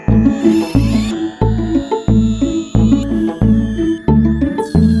Hello,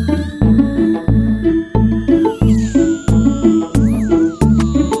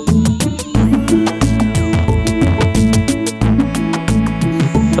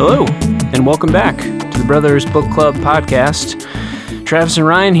 and welcome back to the Brothers Book Club podcast. Travis and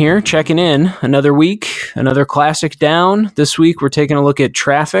Ryan here, checking in. Another week, another classic down. This week we're taking a look at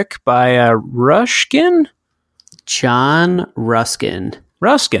Traffic by Ruskin? John Ruskin.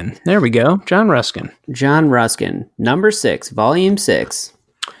 Ruskin, there we go. John Ruskin. John Ruskin, number 6, volume 6.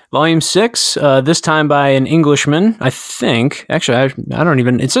 Volume 6, this time by an Englishman, I think. Actually, I don't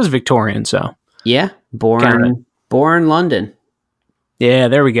even, it says Victorian, so. Yeah, born London. Yeah,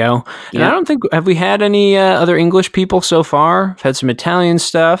 there we go. And Yeah. I don't think, have we had any other English people so far? We've had some Italian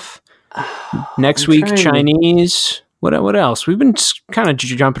stuff. Next week, Chinese. What else? We've been kind of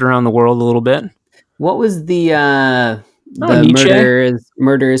jumping around the world a little bit. What was the Nietzsche?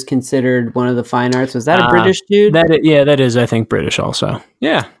 murder is considered one of the fine arts? Was that a British dude? That is, I think, British also.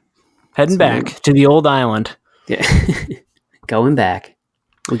 Yeah. Heading back to the old island. Yeah. Going back.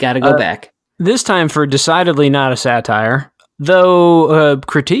 We got to go back. This time for decidedly not a satire. Though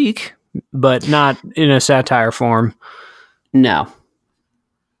critique, but not in a satire form. No.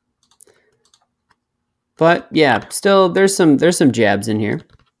 But yeah, still there's some jabs in here.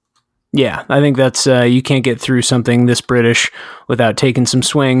 Yeah, I think that's you can't get through something this British without taking some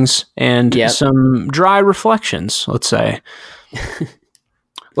swings and some dry reflections, let's say.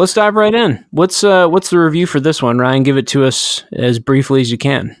 Let's dive right in. What's the review for this one, Ryan? Give it to us as briefly as you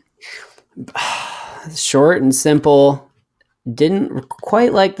can. Short and simple. Didn't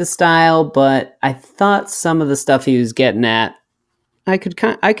quite like the style, but I thought some of the stuff he was getting at, I could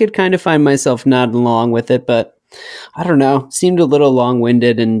kind of find myself nodding along with it, but I don't know. Seemed a little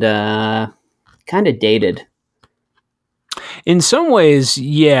long-winded and kind of dated. In some ways,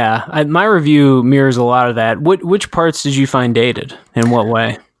 yeah. My review mirrors a lot of that. Which parts did you find dated? In what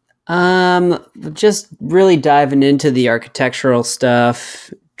way? Just really diving into the architectural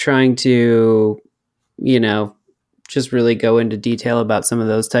stuff, trying to, just really go into detail about some of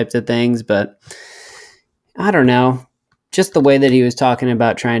those types of things. But I don't know, just the way that he was talking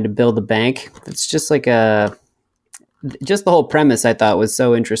about trying to build a bank. It's just like just the whole premise I thought was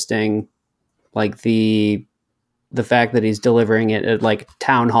so interesting. Like the fact that he's delivering it at like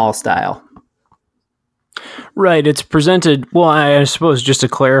town hall style. Right. It's presented, well, I suppose just to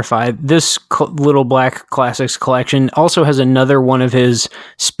clarify, this Little Black Classics collection also has another one of his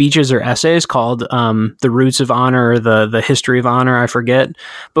speeches or essays called The Roots of Honor, or the History of Honor, I forget.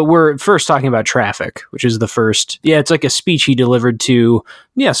 But we're first talking about Traffic, which is the first. Yeah, it's like a speech he delivered to,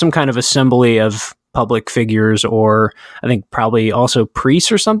 some kind of assembly of public figures, or I think probably also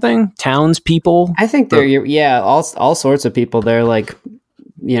priests or something, townspeople. I think they're, all sorts of people. They're like,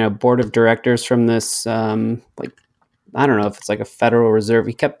 board of directors from this, I don't know if it's like a Federal Reserve.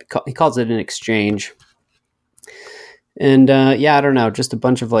 He calls it an exchange. And I don't know, just a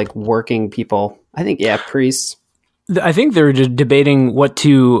bunch of like working people. I think, priests. I think they're just debating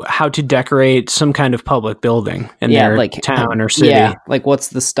how to decorate some kind of public building in their like town or city. Yeah, like what's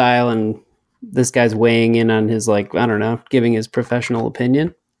the style, and this guy's weighing in on his, like, I don't know, giving his professional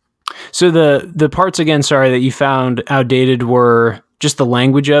opinion. So the parts, again, sorry, that you found outdated were just the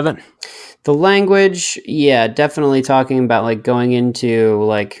language of it? The language, definitely talking about like going into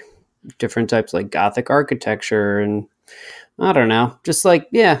like different types like Gothic architecture, and I don't know, just like,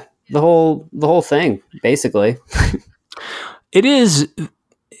 the whole thing, basically. It is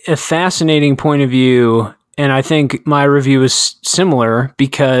a fascinating point of view, and I think my review is similar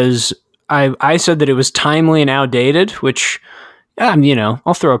because I said that it was timely and outdated, which,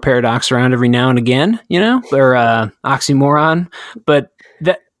 I'll throw a paradox around every now and again, or oxymoron. But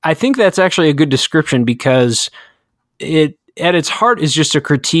I think that's actually a good description, because it, at its heart, is just a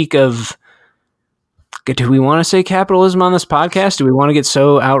critique of, do we want to say capitalism on this podcast? Do we want to get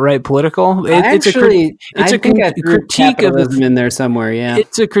so outright political? It's a critique capitalism in there somewhere. Yeah,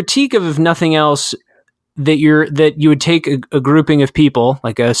 it's a critique of, if nothing else, that you would take a grouping of people,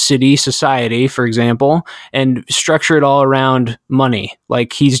 like a city, society, for example, and structure it all around money.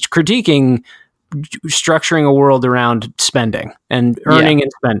 Like, he's critiquing structuring a world around spending and earning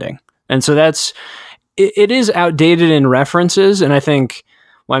and spending. And so it is outdated in references. And I think,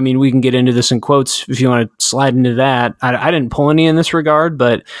 we can get into this in quotes if you want to slide into that. I didn't pull any in this regard,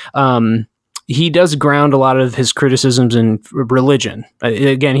 but he does ground a lot of his criticisms in religion.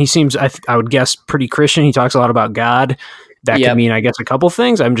 Again, he seems, I would guess, pretty Christian. He talks a lot about God. That could mean, I guess, a couple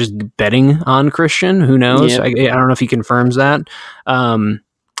things. I'm just betting on Christian. Who knows? I don't know if he confirms that.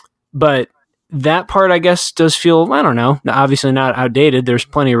 But that part, I guess, does feel, I don't know, obviously not outdated. There's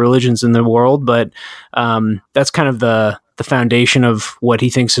plenty of religions in the world, but that's kind of the foundation of what he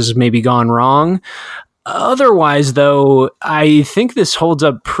thinks has maybe gone wrong. Otherwise, though, I think this holds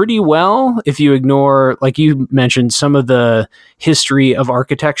up pretty well if you ignore, like you mentioned, some of the history of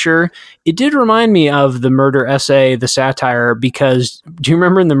architecture. It did remind me of the murder essay, the satire, because do you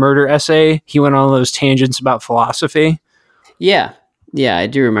remember in the murder essay, he went on those tangents about philosophy? Yeah. Yeah, I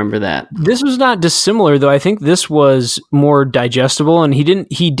do remember that. This was not dissimilar, though. I think this was more digestible, and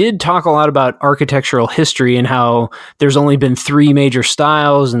he did talk a lot about architectural history and how there's only been 3 major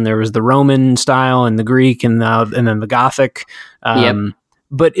styles, and there was the Roman style and the Greek and then the Gothic.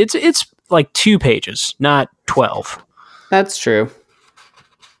 But it's like 2 pages, not 12. That's true.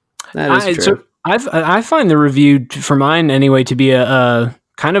 That is true. So I find the review for mine anyway to be a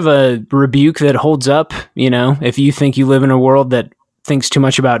kind of a rebuke that holds up. If you think you live in a world that thinks too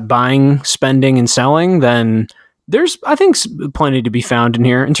much about buying, spending, and selling, then there's, I think, plenty to be found in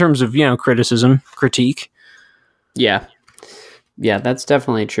here in terms of, criticism, critique. Yeah. Yeah, that's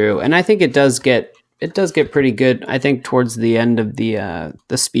definitely true. And I think it does get pretty good, I think, towards the end of the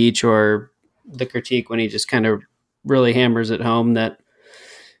speech or the critique, when he just kind of really hammers it home that,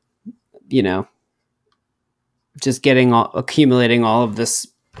 just accumulating all of this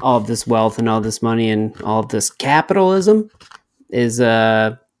wealth and all this money and all of this capitalism is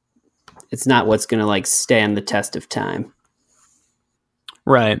it's not what's going to like stand the test of time.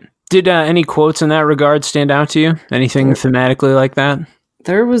 Right. Did any quotes in that regard stand out to you? Anything thematically like that?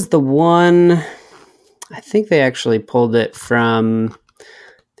 There was the one, I think they actually pulled it from, I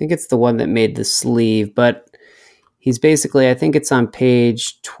think it's the one that made the sleeve, but he's basically, I think it's on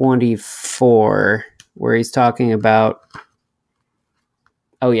page 24 where he's talking about,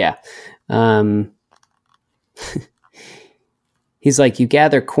 he's like, you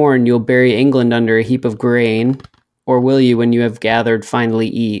gather corn, you'll bury England under a heap of grain, or will you, when you have gathered, finally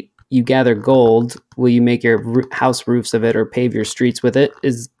eat? You gather gold, will you make your house roofs of it or pave your streets with it?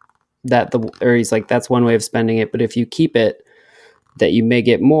 Is that or he's like, that's one way of spending it, but if you keep it, that you may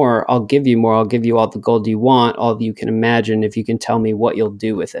get more, I'll give you more, I'll give you all the gold you want, all you can imagine, if you can tell me what you'll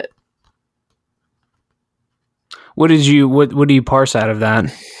do with it. What do you parse out of that?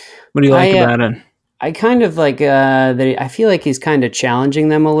 What do you like about it? I kind of like that. I feel like he's kind of challenging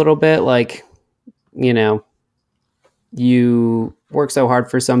them a little bit. Like, you work so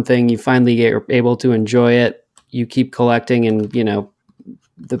hard for something, you finally get able to enjoy it. You keep collecting, and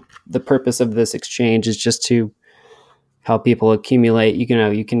the purpose of this exchange is just to help people accumulate. You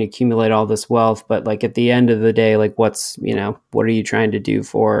can accumulate all this wealth, but like at the end of the day, like what are you trying to do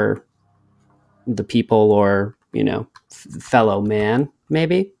for the people or fellow man,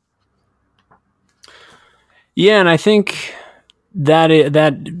 maybe? Yeah, and I think that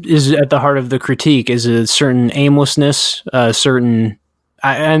is at the heart of the critique, is a certain aimlessness, a certain,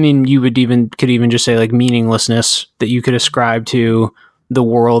 I mean, you could even just say like meaninglessness that you could ascribe to the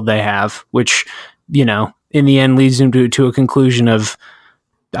world they have, which, in the end leads them to a conclusion of,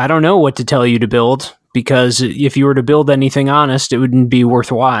 I don't know what to tell you to build, because if you were to build anything honest, it wouldn't be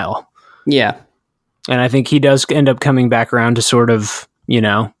worthwhile. Yeah. And I think he does end up coming back around to sort of,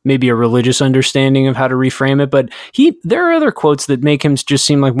 maybe a religious understanding of how to reframe it. But there are other quotes that make him just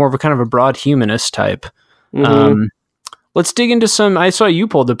seem like more of a kind of a broad humanist type. Mm-hmm. Let's dig into some. I saw you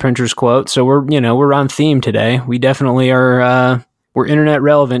pulled the Pinterest quote, so we're on theme today. We definitely are. We're internet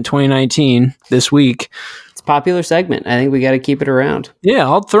relevant 2019 this week. It's a popular segment. I think we got to keep it around. Yeah,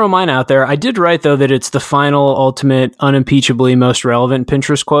 I'll throw mine out there. I did write, though, that it's the final, ultimate, unimpeachably most relevant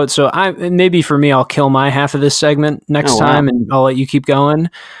Pinterest quote. So maybe for me, I'll kill my half of this segment next time, and I'll let you keep going.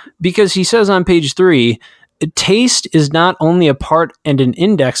 Because he says on page 3, taste is not only a part and an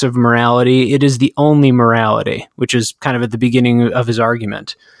index of morality, it is the only morality, which is kind of at the beginning of his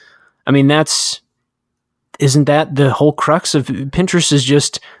argument. I mean, isn't that the whole crux of Pinterest? Is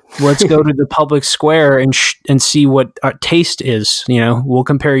just, let's go to the public square and see what our taste is. We'll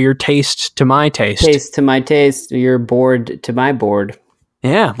compare your taste to my taste. Taste to my taste, your board to my board.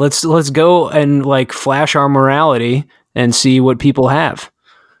 Yeah, let's go and like flash our morality and see what people have.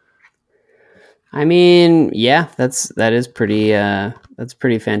 I mean, yeah, that is pretty that's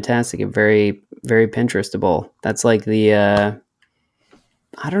pretty fantastic and very, very Pinterestable. That's like the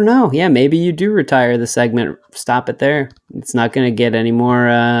I don't know. Yeah, maybe you do retire the segment. Stop it there. It's not going to get any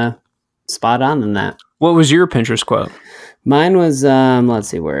more spot on than that. What was your Pinterest quote? Mine was, let's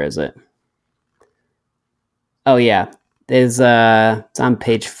see, where is it? Oh, yeah. It's on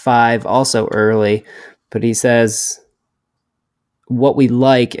page 5, also early. But he says, what we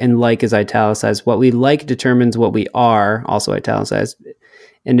like, and like is italicized, what we like determines what we are, also italicized.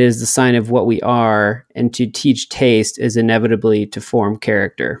 and it is the sign of what we are, and to teach taste is inevitably to form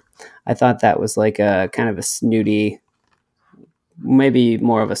character. I thought that was like a kind of a snooty, maybe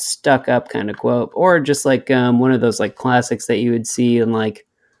more of a stuck up kind of quote, or just like one of those like classics that you would see in like,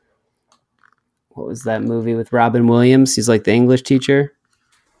 what was that movie with Robin Williams? He's like the English teacher.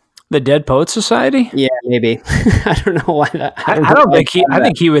 The Dead Poets Society? Yeah, maybe. I don't know why that. I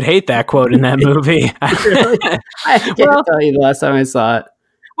think he would hate that quote in that movie. Really? I can't tell you the last time I saw it.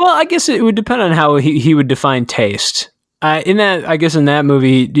 Well, I guess it would depend on how he would define taste. In that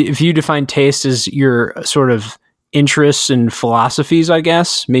movie, if you define taste as your sort of interests and philosophies, I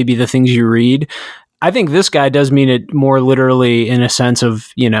guess, maybe the things you read, I think this guy does mean it more literally in a sense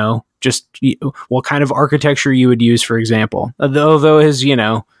of, just what kind of architecture you would use, for example. Although his,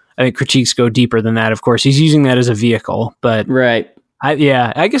 I think critiques go deeper than that. Of course, he's using that as a vehicle, but right. I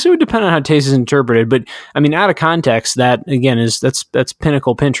guess it would depend on how taste is interpreted. But I mean, out of context, that again that's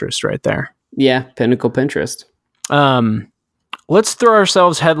pinnacle Pinterest right there. Yeah, pinnacle Pinterest. Let's throw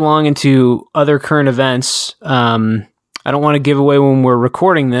ourselves headlong into other current events. I don't want to give away when we're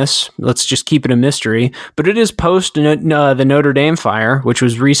recording this. Let's just keep it a mystery. But it is post the Notre Dame fire, which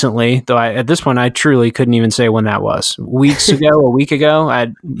was recently, though at this point I truly couldn't even say when that was. Weeks ago, a week ago,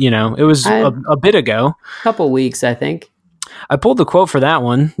 it was a bit ago. A couple weeks, I think. I pulled the quote for that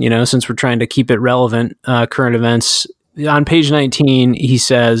one, since we're trying to keep it relevant, current events. On page 19, he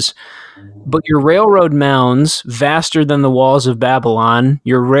says, "But your railroad mounds, vaster than the walls of Babylon,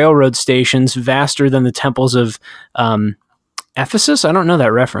 your railroad stations, vaster than the temples of Ephesus." I don't know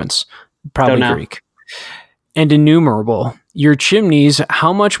that reference. Probably Greek. "And innumerable. Your chimneys,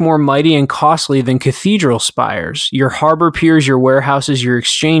 how much more mighty and costly than cathedral spires. Your harbor piers, your warehouses, your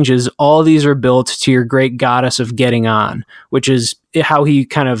exchanges, all these are built to your great goddess of getting on," which is how he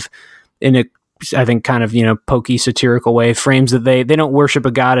kind of, in a I think kind of, pokey satirical way frames that they don't worship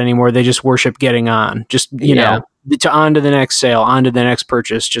a god anymore. They just worship getting on, just, to on to the next sale, on to the next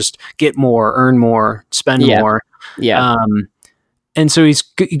purchase, just get more, earn more, spend more. Yeah. And so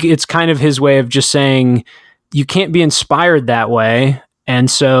it's kind of his way of just saying you can't be inspired that way. And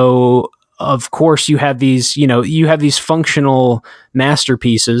so of course you have these, functional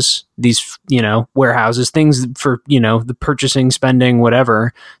masterpieces, these, warehouses, things for, the purchasing, spending,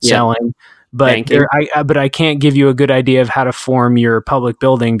 whatever, selling. But I can't give you a good idea of how to form your public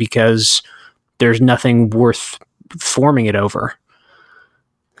building because there's nothing worth forming it over.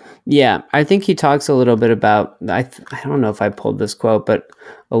 Yeah, I think he talks a little bit about, I don't know if I pulled this quote, but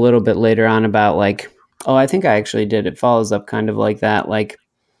a little bit later on about like, I think I actually did. It follows up kind of like that. Like,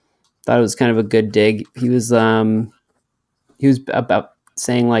 thought it was kind of a good dig. He was about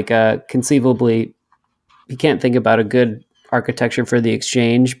saying like, conceivably, you can't think about a good architecture for the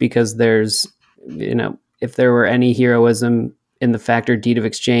exchange because there's, if there were any heroism in the fact or deed of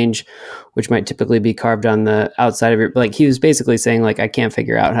exchange, which might typically be carved on the outside of your, like he was basically saying like, I can't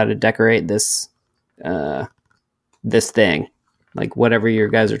figure out how to decorate this thing, like whatever your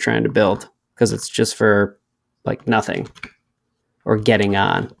guys are trying to build, because it's just for like nothing or getting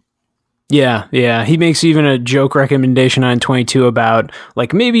on. Yeah. He makes even a joke recommendation on 22 about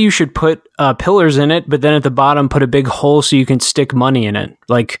like maybe you should put pillars in it, but then at the bottom put a big hole so you can stick money in it.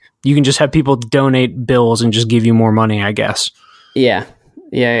 Like you can just have people donate bills and just give you more money, I guess. Yeah.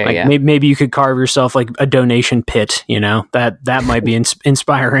 Maybe you could carve yourself like a donation pit. That might be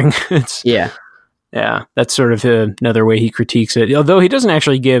inspiring. Yeah, that's sort of another way he critiques it. Although he doesn't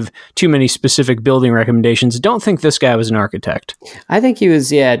actually give too many specific building recommendations. Don't think this guy was an architect. I think he was,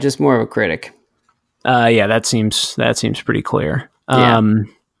 just more of a critic. That seems pretty clear. Yeah.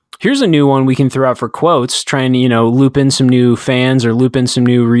 Here's a new one we can throw out for quotes, trying to, loop in some new fans or loop in some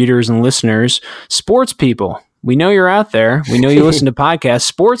new readers and listeners. Sports people, we know you're out there. We know you listen to podcasts.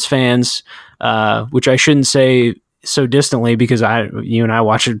 Sports fans, which I shouldn't say so distantly because you and I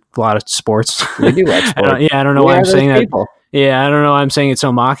watch a lot of sports. We do watch sports. I don't know why I'm saying that. Yeah, I don't know why I'm saying it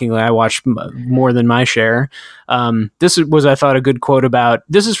so mockingly. I watch more than my share. This was, I thought, a good quote about,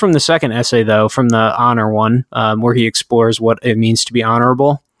 this is from the second essay, though, from the honor one, where he explores what it means to be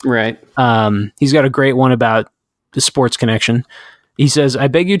honorable. Right. He's got a great one about the sports connection. He says, "I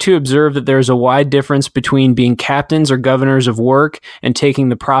beg you to observe that there is a wide difference between being captains or governors of work and taking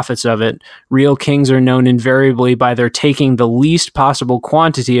the profits of it. Real kings are known invariably by their taking the least possible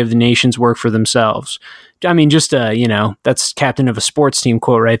quantity of the nation's work for themselves." I mean, just, that's captain of a sports team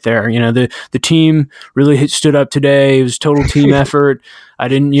quote right there. The team really stood up today. It was total team effort. I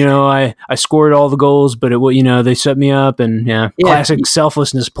didn't, I scored all the goals, but they set me up and classic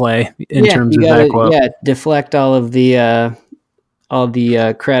selflessness play in terms of that quote. Yeah, deflect all of the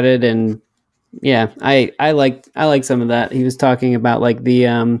credit and Yeah, I like some of that. He was talking about like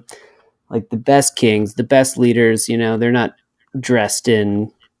the best kings, the best leaders, you know, they're not dressed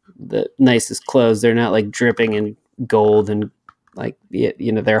in the nicest clothes. They're not like dripping in gold and like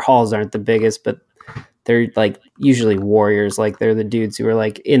you know, their halls aren't the biggest, but they're like usually warriors. Like they're the dudes who are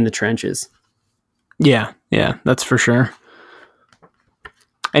like in the trenches. Yeah, that's for sure.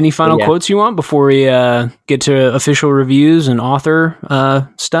 Any final Yeah. quotes you want before we get to official reviews and author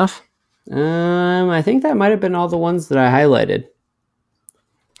stuff? I think that might have been all the ones that I highlighted.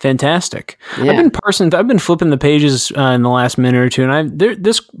 Fantastic. Yeah. I've been flipping the pages in the last minute or two, and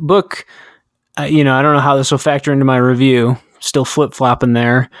this book, you know, I don't know how this will factor into my review. Still flip flopping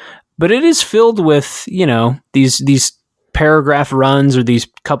there, but it is filled with, you know, these paragraph runs or these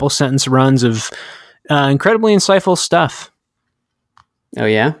couple sentence runs of incredibly insightful stuff. Oh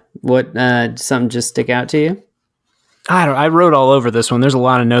yeah. What? Something just stick out to you? I wrote all over this one. There's a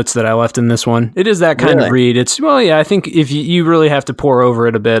lot of notes that I left in this one. It is that kind of read. It's, well, yeah, I think if you really have to pour over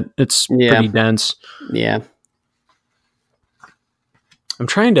it a bit, it's pretty dense. Yeah. I'm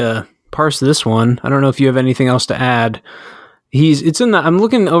trying to parse this one. I don't know if you have anything else to add. I'm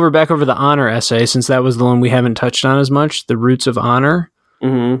looking back over the honor essay, since that was the one we haven't touched on as much, The Roots of Honor.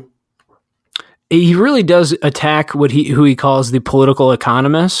 Mm-hmm. He really does attack who he calls the political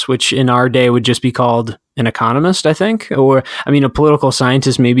economist, which in our day would just be called an economist, I think, or I mean a political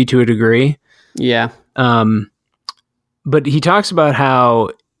scientist, maybe to a degree. Yeah. But he talks about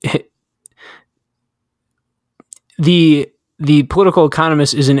how the political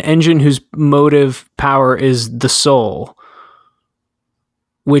economist is an engine whose motive power is the soul,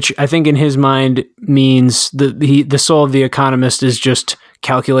 which I think in his mind means the soul of the economist is just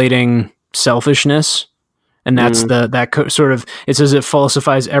calculating selfishness, and that's sort of, it says it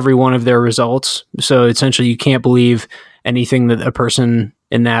falsifies every one of their results. So essentially, you can't believe anything that a person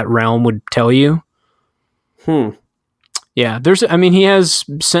in that realm would tell you. Yeah, he has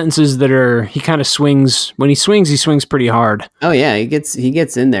sentences that are, he kind of swings. When he swings he pretty hard. Oh yeah, he gets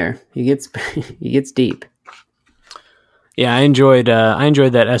in there. He gets deep. Yeah, I enjoyed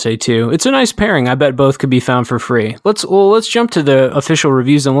that essay too. It's a nice pairing. I bet both could be found for free. Let's jump to the official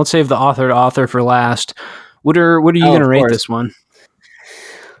reviews, and let's save the author to author for last. What are you going to rate this one?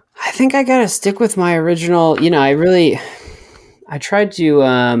 I think I got to stick with my original. You know, I tried to.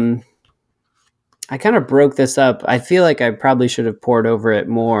 I kind of broke this up. I feel like I probably should have poured over it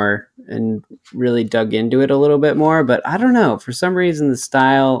more and really dug into it a little bit more. But I don't know. For some reason, the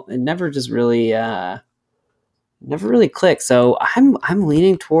style, it never just really. Never really clicked. So I'm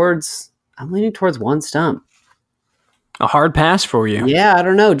leaning towards one stump. A hard pass for you. Yeah, I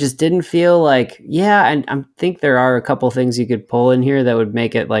don't know. Just didn't feel like, and I think there are a couple things you could pull in here that would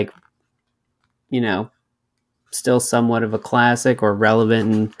make it like, you know, still somewhat of a classic or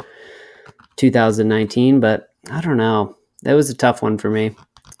relevant in 2019, but I don't know. That was a tough one for me.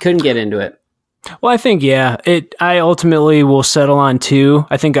 Couldn't get into it. Well, I think, I ultimately will settle on 2.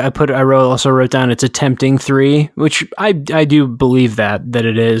 I think I also wrote down it's a tempting 3, which I do believe that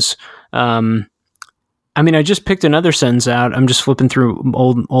it is. I just picked another sentence out. I'm just flipping through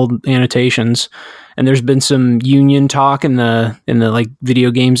old annotations, and there's been some union talk in the like video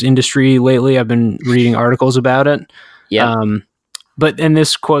games industry lately. I've been reading articles about it. Yeah. But and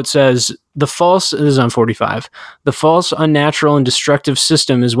this quote says, this is on 45. The false, unnatural, and destructive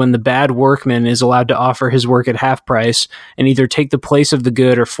system is when the bad workman is allowed to offer his work at half price and either take the place of the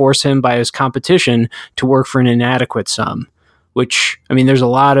good or force him by his competition to work for an inadequate sum. Which, there's a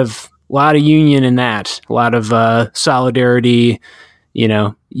lot of union in that. A lot of solidarity, you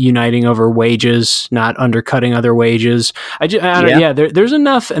know, uniting over wages, not undercutting other wages. There's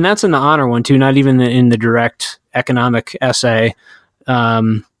enough, and that's in the honor one too, not even in the direct economic essay.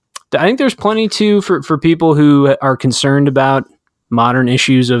 I think there's plenty too for people who are concerned about modern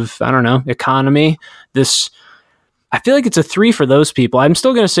issues of, economy. I feel like it's a 3 for those people. I'm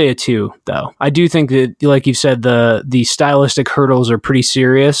still going to say a 2 though. I do think that, like you said, the stylistic hurdles are pretty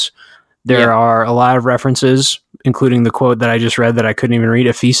serious. There are a lot of references, including the quote that I just read that I couldn't even read,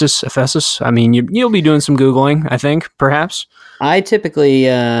 Ephesus. You'll be doing some Googling, I think, perhaps. I typically,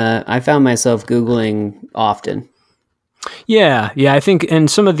 I found myself Googling often. Yeah, I think, and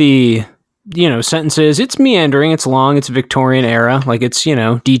some of the, sentences, it's meandering, it's long, it's Victorian era, like it's,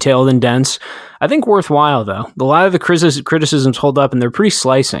 detailed and dense. I think worthwhile, though. A lot of the criticisms hold up, and they're pretty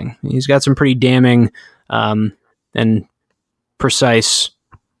slicing. He's got some pretty damning and precise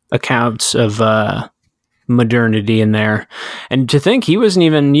accounts of modernity in there. And to think he wasn't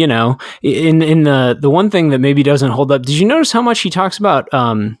even, in the one thing that maybe doesn't hold up, did you notice how much he talks about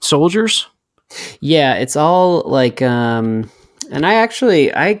soldiers? Yeah, it's all like, and I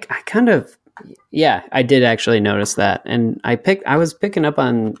kind of Yeah, I did actually notice that, and I was picking up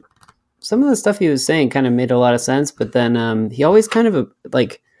on some of the stuff he was saying. Kind of made a lot of sense, but then he always kind of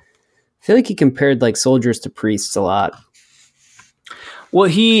like, I feel like he compared like soldiers to priests a lot, Well,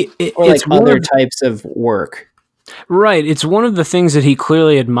 or like other types of work. Right. It's one of the things that he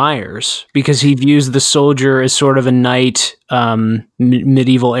clearly admires because he views the soldier as sort of a knight,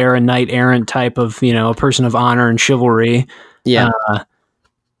 medieval era knight errant type of, a person of honor and chivalry. Yeah.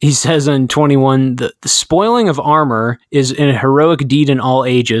 He says in 21, the spoiling of armor is a heroic deed in all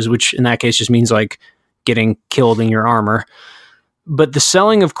ages, which in that case just means like getting killed in your armor. But the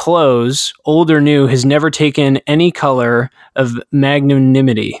selling of clothes, old or new, has never taken any color of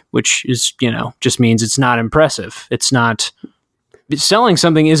magnanimity, which is, just means it's not impressive. It's not selling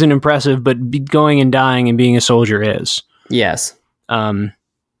something isn't impressive, but going and dying and being a soldier is. Yes. Going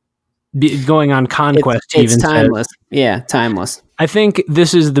on conquest. It's timeless. Yeah, timeless. I think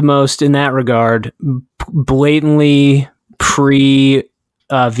this is the most, in that regard, blatantly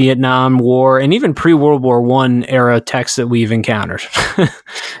Vietnam War and even pre-World War I era text that we've encountered.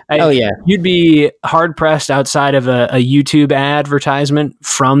 You'd be hard pressed outside of a YouTube advertisement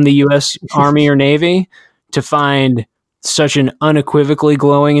from the U.S. Army or Navy to find such an unequivocally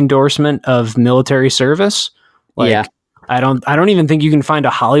glowing endorsement of military service. I don't even think you can find a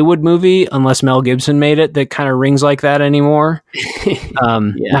Hollywood movie unless Mel Gibson made it that kind of rings like that anymore.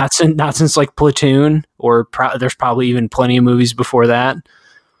 Not since like Platoon, or there's probably even plenty of movies before that.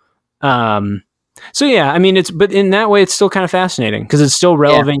 So yeah, I mean, but in that way, it's still kind of fascinating because it's still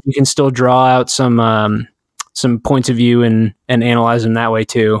relevant. Yeah. You can still draw out some points of view and analyze them that way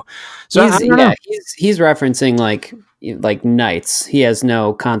too. So he's referencing like knights. He has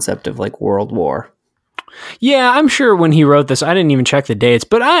no concept of like World War. Yeah, I'm sure when he wrote this, I didn't even check the dates,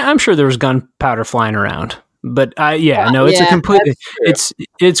 but I'm sure there was gunpowder flying around. But it's a completely,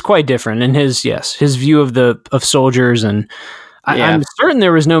 it's quite different. And his view of soldiers, and I'm certain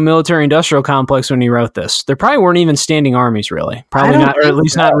there was no military industrial complex when he wrote this. There probably weren't even standing armies, really. Probably not, or at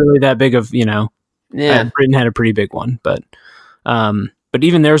least not really that big of, Britain had a pretty big one, but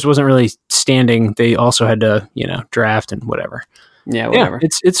even theirs wasn't really standing. They also had to, draft and whatever. Yeah, whatever.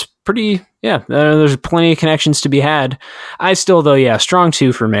 It's pretty. There's plenty of connections to be had. I still, though, strong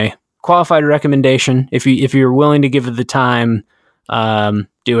 2 for me. Qualified recommendation. If you're willing to give it the time,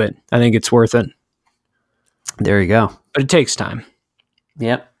 do it. I think it's worth it. There you go. But it takes time.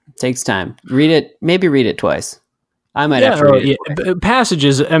 Yep, it takes time. Read it. Maybe read it twice. I might have to read it twice.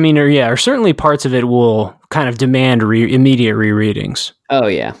 Passages. I mean, or certainly parts of it will kind of demand immediate rereadings. Oh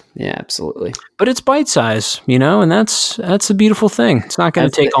yeah, absolutely. But it's bite size, and that's a beautiful thing. It's not going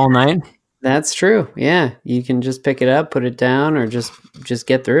to take all night. That's true. Yeah, you can just pick it up, put it down, or just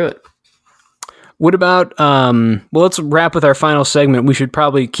get through it. What about? Let's wrap with our final segment. We should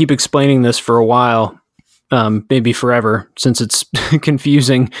probably keep explaining this for a while. Maybe forever, since it's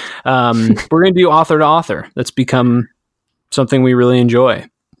confusing. We're going to do author to author. That's become something we really enjoy.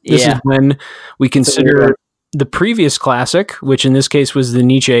 This is when we consider the previous classic, which in this case was the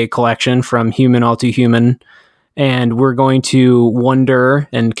Nietzsche collection from Human All Too Human, and we're going to wonder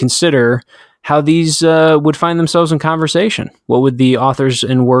and consider how these would find themselves in conversation. What would the authors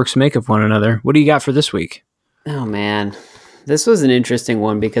and works make of one another? What do you got for this week? Oh, man. This was an interesting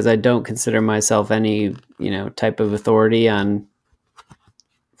one because I don't consider myself any, type of authority on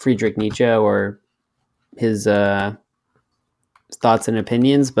Friedrich Nietzsche or his thoughts and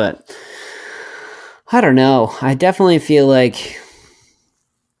opinions, but I don't know. I definitely feel like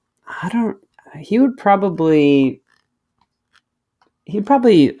he'd probably,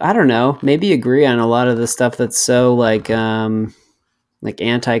 I don't know, maybe agree on a lot of the stuff that's so like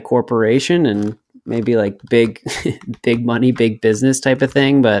anti-corporation and maybe like big money, big business type of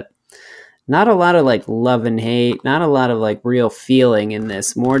thing, but not a lot of like love and hate, not a lot of like real feeling in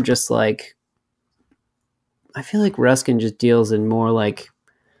this. More just like, I feel like Ruskin just deals in more like,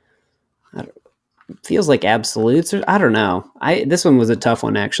 feels like absolutes, or I don't know. This one was a tough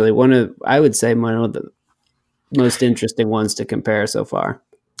one actually. I would say one of the most interesting ones to compare so far.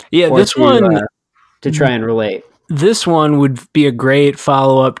 Yeah, this one to try and relate. This one would be a great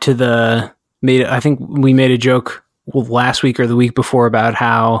follow up to I think we made a joke last week or the week before about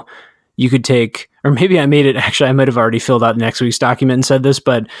how you could take, or maybe I made it, actually, I might have already filled out next week's document and said this,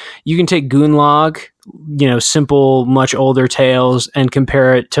 but you can take Goonlog, simple, much older tales, and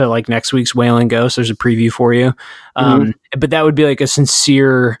compare it to like next week's Wailing Ghost. There's a preview for you. But that would be like a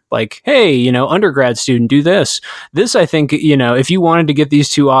sincere, like, hey, undergrad student, do this. This, I think, if you wanted to get these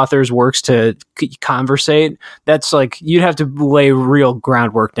two authors' works to conversate, that's like, you'd have to lay real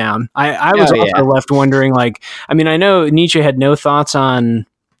groundwork down. I was also left wondering, like, I mean, I know Nietzsche had no thoughts on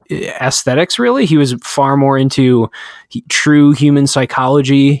aesthetics, really. He was far more into true human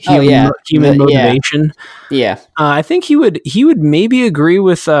psychology, human motivation. Yeah. I think he would maybe agree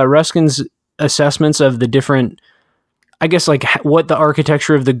with Ruskin's assessments of the different, I guess, like what the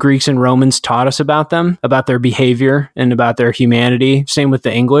architecture of the Greeks and Romans taught us about them, about their behavior and about their humanity. Same with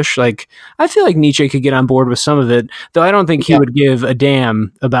the English. Like, I feel like Nietzsche could get on board with some of it, though I don't think he would give a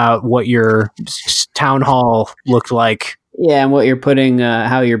damn about what your town hall looked like. Yeah, and what you're putting,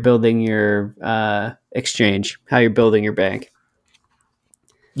 how you're building your exchange, how you're building your bank.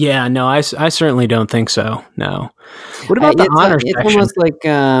 Yeah, no, I certainly don't think so. No. What about the honor section? It's almost like,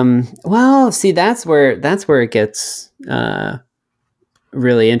 well, see, that's where it gets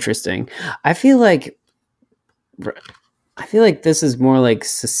really interesting. I feel like this is more like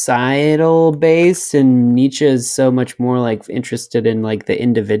societal based, and Nietzsche is so much more like interested in like the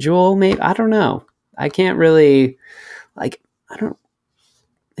individual. Maybe, I don't know. I can't really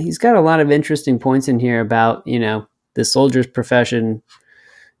he's got a lot of interesting points in here about, the soldier's profession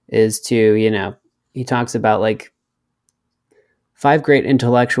is to, he talks about like 5 great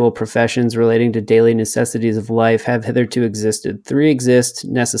intellectual professions relating to daily necessities of life have hitherto existed. 3 exist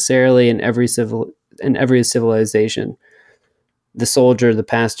necessarily in every civilization: the soldier, the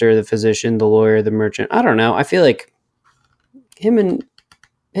pastor, the physician, the lawyer, the merchant. I don't know. I feel like him and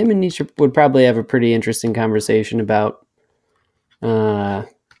Nietzsche would probably have a pretty interesting conversation about honor.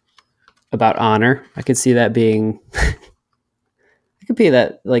 I could see that being. It could be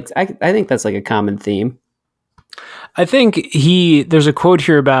that, like, I think that's like a common theme. I think there's a quote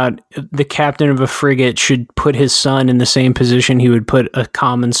here about the captain of a frigate should put his son in the same position he would put a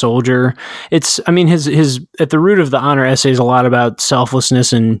common soldier. His at the root of the honor essay is a lot about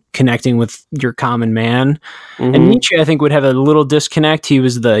selflessness and connecting with your common man. Mm-hmm. And Nietzsche, I think, would have a little disconnect. He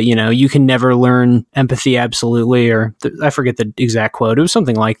was you can never learn empathy absolutely, or I forget the exact quote. It was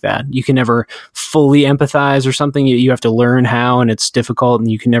something like that. You can never fully empathize or something. You have to learn how, and it's difficult,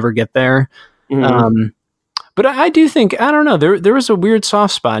 and you can never get there. Mm-hmm. But I do think, I don't know, there was a weird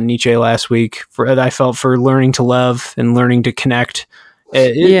soft spot in Nietzsche last week that I felt for learning to love and learning to connect.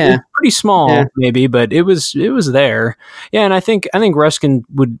 It's pretty small, maybe, but it was there. Yeah, and I think Ruskin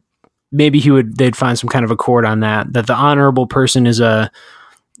they'd find some kind of accord on that the honorable person is as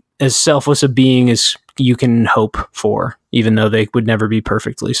selfless a being as you can hope for, even though they would never be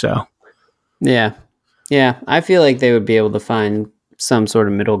perfectly so. Yeah. Yeah, I feel like they would be able to find some sort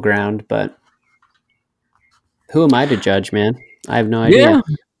of middle ground, but who am I to judge, man? I have no idea.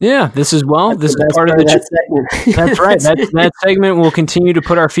 Yeah. This is part of that segment. That's right. That segment will continue to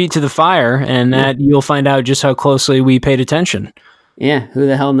put our feet to the fire, and that you'll find out just how closely we paid attention. Yeah. Who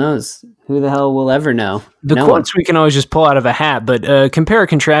the hell knows? Who the hell will ever know? The quotes we can always just pull out of a hat, but compare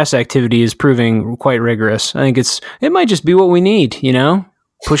contrast activity is proving quite rigorous. I think it might just be what we need.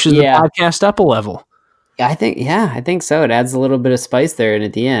 Pushes the podcast up a level. I think so. It adds a little bit of spice there, and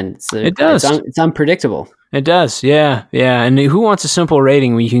at the end, it does. It's unpredictable. It does, yeah. And who wants a simple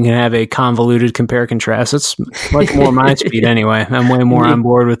rating when you can have a convoluted compare-contrast? It's much more my speed anyway. I'm way more on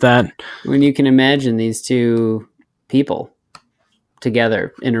board with that. When you can imagine these two people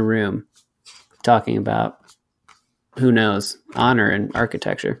together in a room talking about, who knows, honor and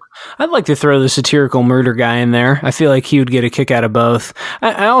architecture. I'd like to throw the satirical murder guy in there. I feel like he would get a kick out of both.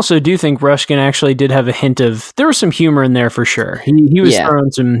 I also do think Ruskin actually did have a hint of, there was some humor in there for sure. He was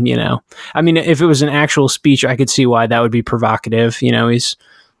throwing some, I mean, if it was an actual speech, I could see why that would be provocative. He's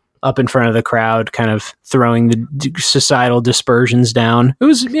up in front of the crowd, kind of throwing the societal dispersions down. It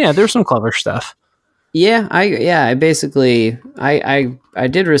was, there's some clever stuff. Yeah, I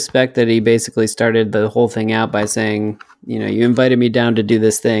did respect that he basically started the whole thing out by saying, you invited me down to do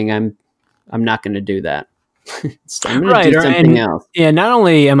this thing. I'm not going to do that. I'm going to do something else. Yeah, not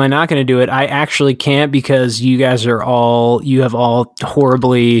only am I not going to do it, I actually can't because you guys have all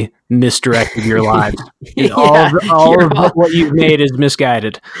horribly misdirected your lives. All of what you've made is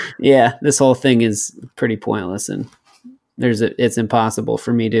misguided. Yeah, this whole thing is pretty pointless, and it's impossible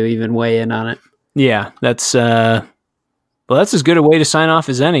for me to even weigh in on it. Yeah, that's as good a way to sign off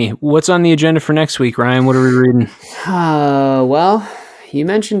as any. What's on the agenda for next week, Ryan? What are we reading? Well, you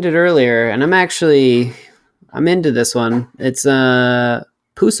mentioned it earlier, and I'm into this one. It's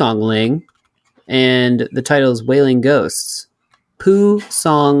Poo Song Ling, and the title is Wailing Ghosts. Poo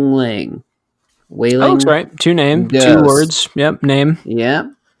Song Ling. Wailing. Oh, that's right. 2 names, Ghosts. 2 words. Yep, name. Yep.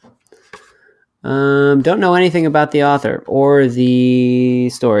 Don't know anything about the author or the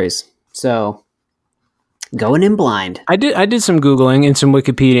stories, so going in blind. I did some Googling and some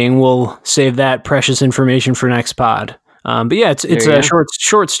Wikipediaing. We'll save that precious information for next pod. But yeah, it's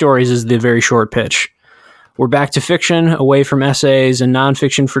short stories is the very short pitch. we're back to fiction, away from essays and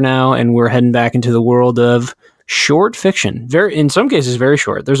nonfiction for now, and we're heading back into the world of short fiction. In some cases, very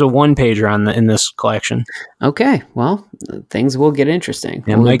short. There's a one-pager in this collection. Okay, well, things will get interesting.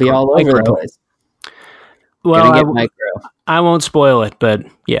 Yeah, we'll be all over the place. Well, I won't spoil it, but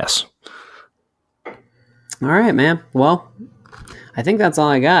yes. All right, man. Well, I think that's all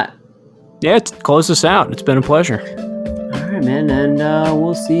I got. Yeah, close us out. It's been a pleasure. All right, man, and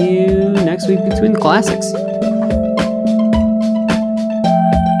we'll see you next week between the classics.